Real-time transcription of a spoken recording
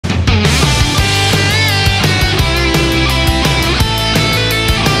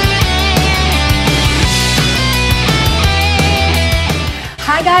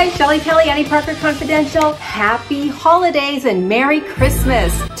Shelli, Pelly, Annie Parker Confidential. Happy holidays and Merry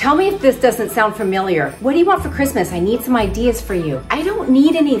Christmas. Tell me if this doesn't sound familiar. What do you want for Christmas? I need some ideas for you. I don't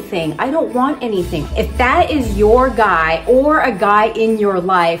need anything. I don't want anything. If that is your guy or a guy in your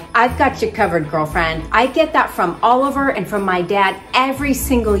life, I've got you covered, girlfriend. I get that from Oliver and from my dad every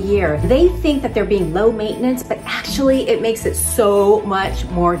single year. They think that they're being low maintenance, but actually it makes it so much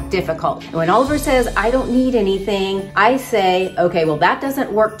more difficult. And when Oliver says, I don't need anything, I say, okay, well that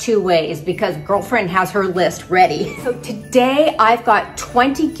doesn't work two ways because girlfriend has her list ready. So today I've got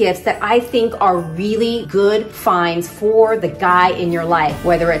 20 gifts that I think are really good finds for the guy in your life,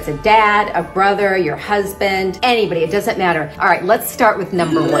 whether it's a dad, a brother, your husband, anybody, it doesn't matter. All right, let's start with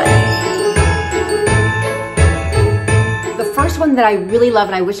number one. First one that I really love,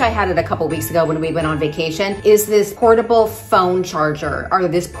 and I wish I had it a couple weeks ago when we went on vacation, is this portable phone charger or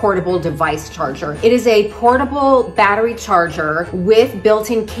this portable device charger. It is a portable battery charger with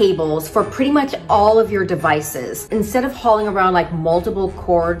built-in cables for pretty much all of your devices. Instead of hauling around like multiple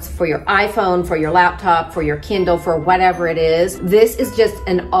cords for your iPhone, for your laptop, for your Kindle, for whatever it is, this is just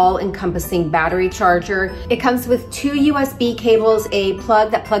an all-encompassing battery charger. It comes with two USB cables, a plug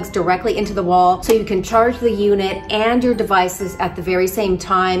that plugs directly into the wall so you can charge the unit and your device at the very same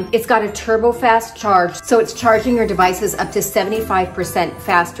time. It's got a turbo fast charge, so it's charging your devices up to 75%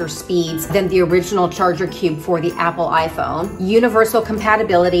 faster speeds than the original charger cube for the Apple iPhone. Universal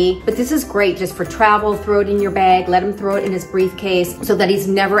compatibility, but this is great just for travel. Throw it in your bag, let him throw it in his briefcase so that he's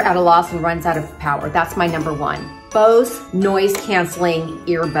never at a loss and runs out of power. That's my number one. BOSE noise canceling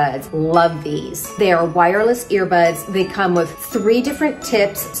earbuds. Love these. They are wireless earbuds. They come with 3 different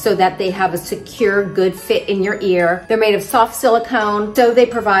tips so that they have a secure, good fit in your ear. They're made of soft silicone, so they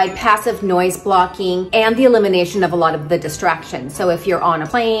provide passive noise blocking and the elimination of a lot of the distractions. So if you're on a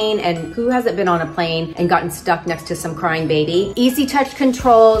plane, and who hasn't been on a plane and gotten stuck next to some crying baby? Easy touch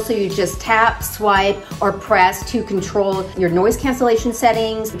control, so you just tap, swipe, or press to control your noise cancellation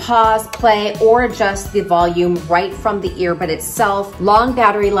settings, pause, play, or adjust the volume right from the earbud itself. Long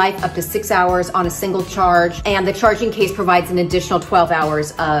battery life, up to 6 hours on a single charge, and the charging case provides an additional 12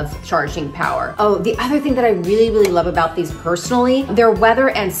 hours of charging power. Oh, the other thing that I really love about these personally, they're weather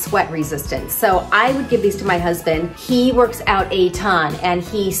and sweat resistant. So I would give these to my husband. He works out a ton and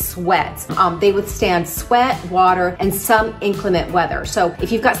he sweats. They withstand sweat, water, and some inclement weather. So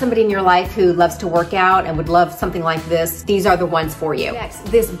if you've got somebody in your life who loves to work out and would love something like this, these are the ones for you. Next,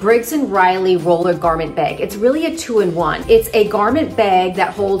 this Briggs & Riley roller garment bag. It's really a 2-in-1. It's a garment bag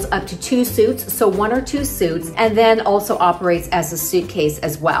that holds up to 2 suits, so 1 or 2 suits, and then also operates as a suitcase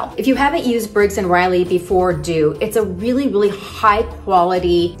as well. If you haven't used Briggs & Riley before, do. It's a really high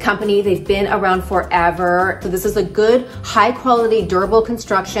quality company. They've been around forever. So this is a good, high quality, durable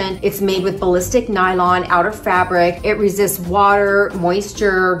construction. It's made with ballistic nylon outer fabric. It resists water,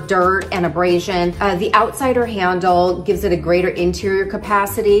 moisture, dirt, and abrasion. The outsider handle gives it a greater interior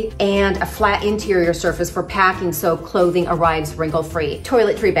capacity and a flat interior surface for packing so clothing arrives wrinkle-free.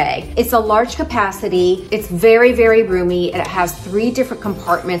 Toiletry bag. It's a large capacity. It's very roomy. It has 3 different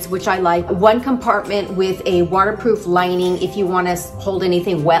compartments, which I like. 1 compartment with a waterproof lining if you want to hold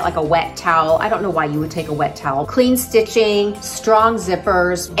anything wet, like a wet towel. I don't know why you would take a wet towel. Clean stitching, strong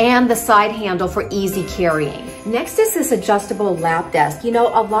zippers, and the side handle for easy carrying. Next is this adjustable lap desk. You know,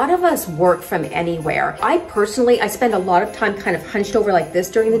 a lot of us work from anywhere. I spend a lot of time kind of hunched over like this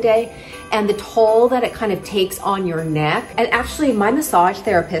during the day, and the toll that it kind of takes on your neck. And actually, my massage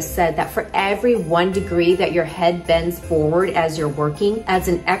therapist said that for every 1 degree that your head bends forward as you're working, adds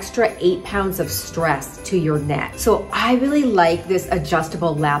an extra 8 pounds of stress to your neck. So I really like this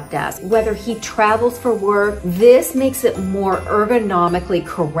adjustable lap desk. Whether he travels for work, this makes it more ergonomically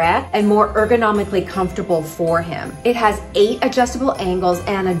correct and more ergonomically comfortable for him. It has 8 adjustable angles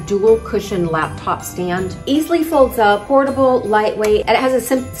and a dual cushion laptop stand. Easily folds up, portable, lightweight, and it has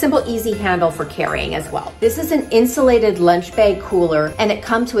a simple, easy handle for carrying as well. This is an insulated lunch bag cooler, and it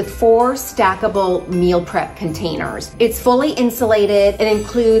comes with 4 stackable meal prep containers. It's fully insulated. It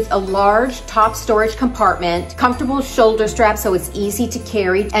includes a large top storage compartment, comfortable shoulder straps so it's easy to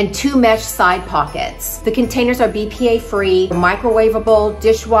carry, and 2 mesh side pockets. The containers are BPA free, microwavable,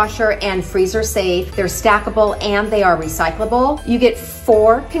 dishwasher, and freezer safe. They're stackable and they are recyclable. You get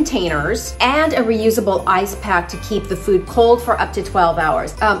 4 containers and a reusable ice pack to keep the food cold for up to 12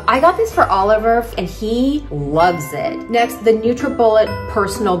 hours. I got this for Oliver and he loves it. Next, the NutriBullet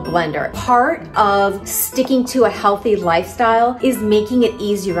Personal Blender. Part of sticking to a healthy lifestyle is making it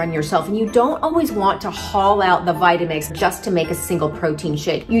easier on yourself, and you don't always want to haul out the VITAMIX just to make a single protein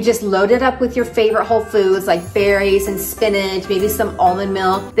shake. You just load it up with your favorite whole foods like berries and spinach, maybe some almond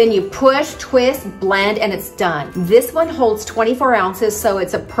milk. Then you push, twist, blend, and it's done. This one holds 24 ounces, so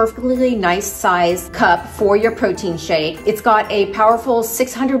it's a perfectly nice size cup for your protein shake. It's got a powerful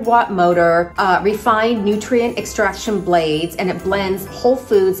 600-watt motor, refined nutrient extraction blades, and it blends whole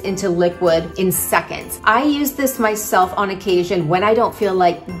foods into liquid in seconds. I use this myself on occasion when I don't feel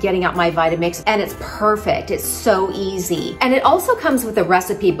like getting out my Vitamix, and it's perfect. It's so easy. And it also comes with a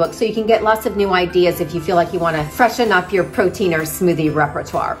recipe book, so you can get lots of new ideas if you feel like you want to freshen up your protein or smoothie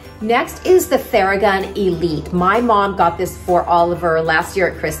repertoire. Next is the THERAGUN Elite. My mom got this for Oliver last year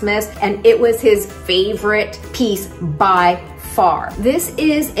at Christmas, and it was his favorite piece by far. This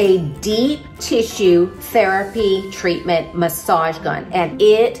is a deep tissue therapy treatment massage gun, and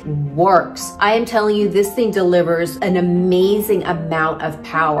it works. I am telling you, this thing delivers an amazing amount of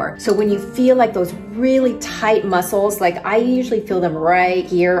power. So when you feel like those really tight muscles, like I usually feel them right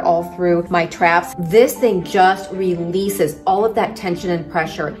here all through my traps, this thing just releases all of that tension and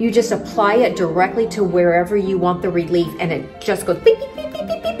pressure. You just apply it directly to wherever you want the relief, and it just goes beep, beep, beep, beep,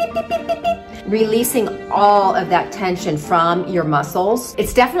 beep, beep, beep, beep, beep, beep, releasing all of that tension from your muscles.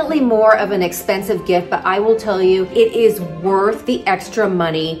 It's definitely more of an expensive gift, but I will tell you, it is worth the extra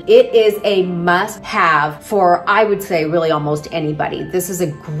money. It is a must-have for, I would say, really almost anybody. This is a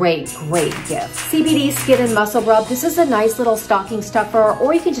great, great gift. CBD Skin and Muscle Rub. This is a nice little stocking stuffer,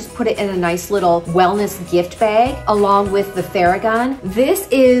 or you can just put it in a nice little wellness gift bag along with the THERAGUN. This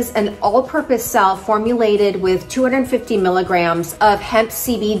is an all-purpose salve formulated with 250 milligrams of hemp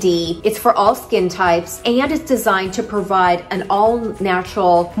CBD. It's for all skin types, and it's designed to provide an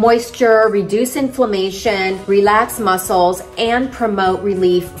all-natural moisture, reduce inflammation, relax muscles, and promote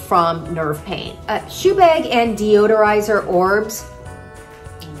relief from nerve pain. Shoe bag and deodorizer orbs.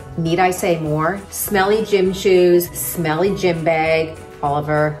 Need I say more? Smelly gym shoes, smelly gym bag.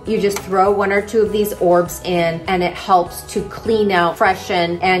 Oliver, you just throw 1 or 2 of these orbs in, and it helps to clean out,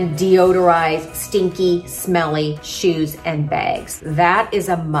 freshen, and deodorize stinky, smelly shoes and bags. That is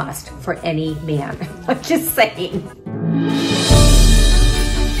a must for any man. I'm just saying.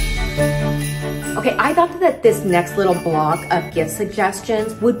 Okay, I thought that this next little block of gift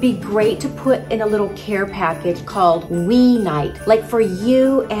suggestions would be great to put in a little care package called Wee Night, like for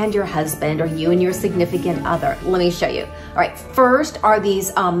you and your husband or you and your significant other. Let me show you. All right, first are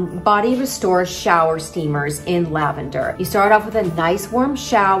these Body Restore shower steamers in lavender. You start off with a nice warm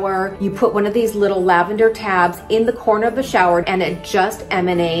shower. You put one of these little lavender tabs in the corner of the shower, and it just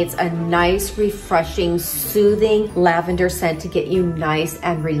emanates a nice, refreshing, soothing lavender scent to get you nice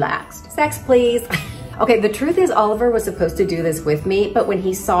and relaxed. Sex, please. Okay, the truth is Oliver was supposed to do this with me, but when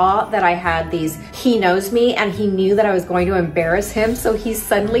he saw that I had these, he knows me and he knew that I was going to embarrass him, so he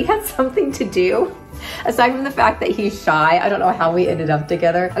suddenly had something to do. Aside from the fact that he's shy, I don't know how we ended up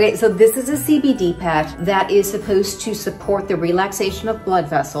together. Okay, so this is a CBD patch that is supposed to support the relaxation of blood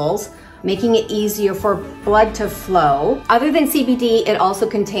vessels, making it easier for blood to flow. Other than CBD, it also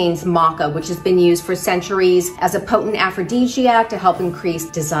contains maca, which has been used for centuries as a potent aphrodisiac to help increase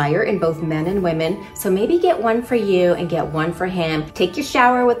desire in both men and women. So maybe get one for you and get one for him. Take your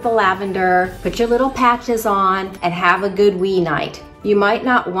shower with the lavender, put your little patches on, and have a good wee night. You might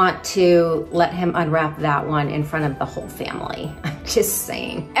not want to let him unwrap that one in front of the whole family. I'm just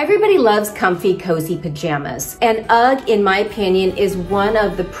saying. Everybody loves comfy, cozy pajamas. And UGG, in my opinion, is one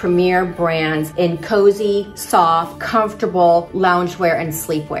of the premier brands in cozy, soft, comfortable loungewear and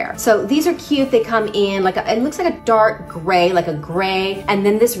sleepwear. So these are cute. They come in like it looks like a dark gray, like a gray, and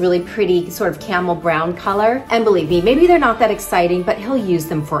then this really pretty sort of camel brown color. And believe me, maybe they're not that exciting, but he'll use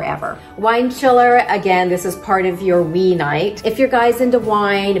them forever. Wine chiller, again, this is part of your wee night. If your guys into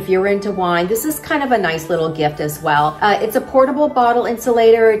wine, if you're into wine, this is kind of a nice little gift as well. It's a portable bottle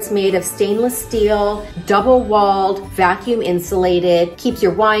insulator. It's made of stainless steel, double-walled, vacuum insulated, keeps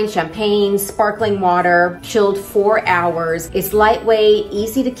your wine, champagne, sparkling water chilled 4 hours. It's lightweight,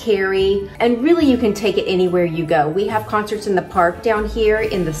 easy to carry, and really you can take it anywhere you go. We have concerts in the park down here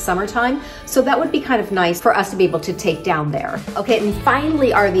in the summertime, so that would be kind of nice for us to be able to take down there. Okay, and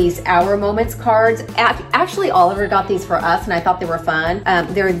finally are these Our Moments cards. Actually, Oliver got these for us, and I thought they were fun.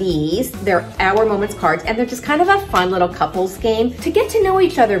 They're Our Moments cards, and they're just kind of a fun little couples game to get to know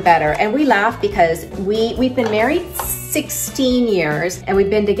each other better. And we laugh because we've been married 16 years and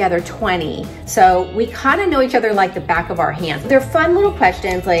we've been together 20. So we kind of know each other like the back of our hands. They're fun little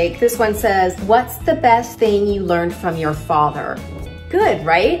questions. Like this one says, what's the best thing you learned from your father? Good,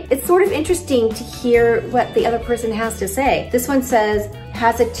 right? It's sort of interesting to hear what the other person has to say. This one says,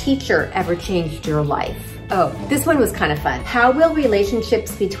 has a teacher ever changed your life? Oh, this one was kind of fun. How will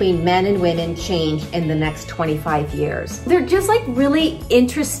relationships between men and women change in the next 25 years? They're just like really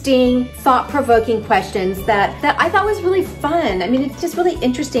interesting, thought-provoking questions that I thought was really fun. I mean, it's just really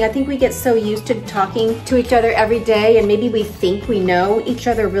interesting. I think we get so used to talking to each other every day, and maybe we think we know each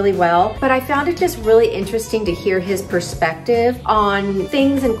other really well, but I found it just really interesting to hear his perspective on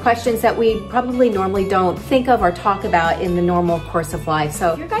things and questions that we probably normally don't think of or talk about in the normal course of life.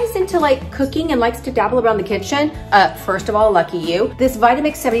 So if you're guys into like cooking and likes to dabble around the kitchen, first of all, lucky you. This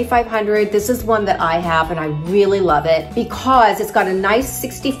VITAMIX 7500, this is one that I have and I really love it because it's got a nice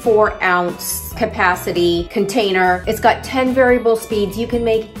 64 ounce capacity container. It's got 10 variable speeds. You can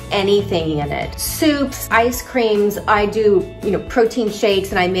make anything in it. Soups, ice creams. I do, protein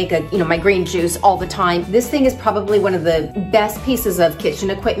shakes, and I make my green juice all the time. This thing is probably one of the best pieces of kitchen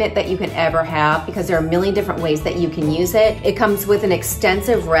equipment that you can ever have because there are a million different ways that you can use it. It comes with an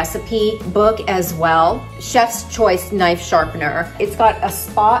extensive recipe book as well. Chef's Choice knife sharpener. It's got a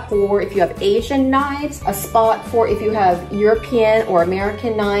spot for if you have Asian knives, a spot for if you have European or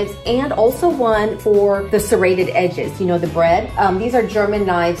American knives, and also one for the serrated edges, the bread. These are German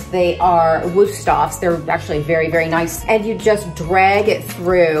knives. They are Wüsthoffs. They're actually very, very nice. And you just drag it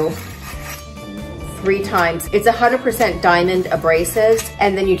through 3 times. It's 100% diamond abrasives,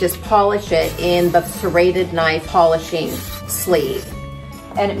 and then you just polish it in the serrated knife polishing sleeve.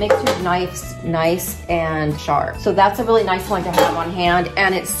 And it makes your knives nice and sharp. So that's a really nice one to have on hand,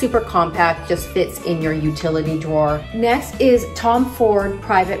 and it's super compact, just fits in your utility drawer. Next is Tom Ford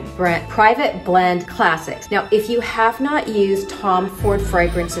Private Blend Classics. Now, if you have not used Tom Ford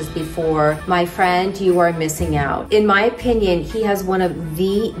fragrances before, my friend, you are missing out. In my opinion, he has one of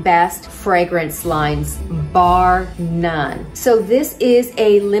the best fragrance lines, bar none. So this is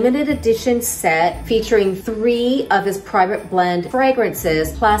a limited edition set featuring 3 of his private blend fragrances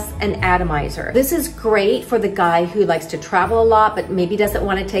plus an atomizer. This is great for the guy who likes to travel a lot but maybe doesn't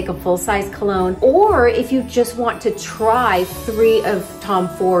want to take a full-size cologne, or if you just want to try 3 of Tom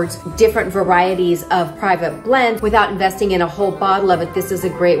Ford's different varieties of private blends without investing in a whole bottle of it. This is a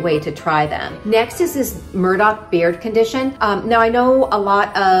great way to try them. Next is this MURDOCK beard condition. Now I know a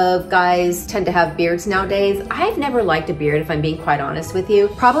lot of guys tend to have beards nowadays. I've never liked a beard, if I'm being quite honest with you,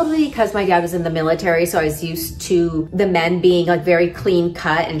 probably because my dad was in the military, so I was used to the men being like very clean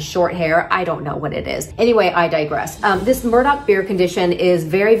cut and short hair. I don't know what it is. Anyway, I digress. This MURDOCK beard condition is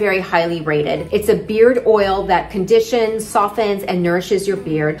very, very highly rated. It's a beard oil that conditions, softens, and nourishes your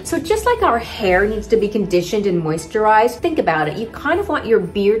beard. So just like our hair needs to be conditioned and moisturized, think about it. You kind of want your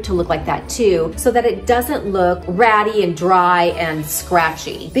beard to look like that too, so that it doesn't look ratty and dry and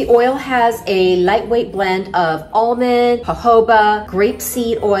scratchy. The oil has a lightweight blend of almond, jojoba,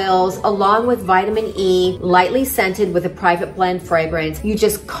 grapeseed oils, along with vitamin E, lightly scented with a private blend fragrance. You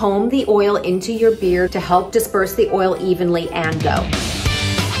just comb the oil into your beard to help disperse the oil evenly and go.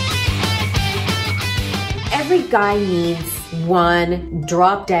 Every guy needs one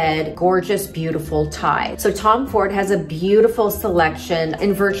drop dead, gorgeous, beautiful tie. So Tom Ford has a beautiful selection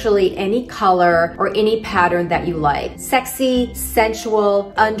in virtually any color or any pattern that you like. Sexy,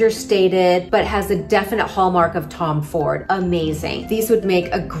 sensual, understated, but has a definite hallmark of Tom Ford. Amazing. These would make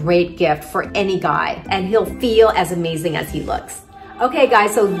a great gift for any guy, and he'll feel as amazing as he looks. Okay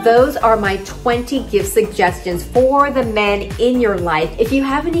guys, so those are my 20 gift suggestions for the men in your life. If you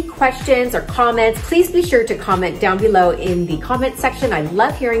have any questions or comments, please be sure to comment down below in the comment section. I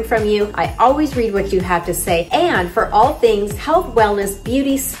love hearing from you. I always read what you have to say. And for all things health, wellness,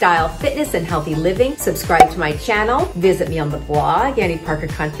 beauty, style, fitness, and healthy living, subscribe to my channel. Visit me on the blog,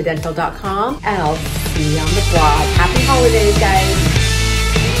 AnnieParkerConfidential.com, and I'll see you on the blog. Happy holidays, guys.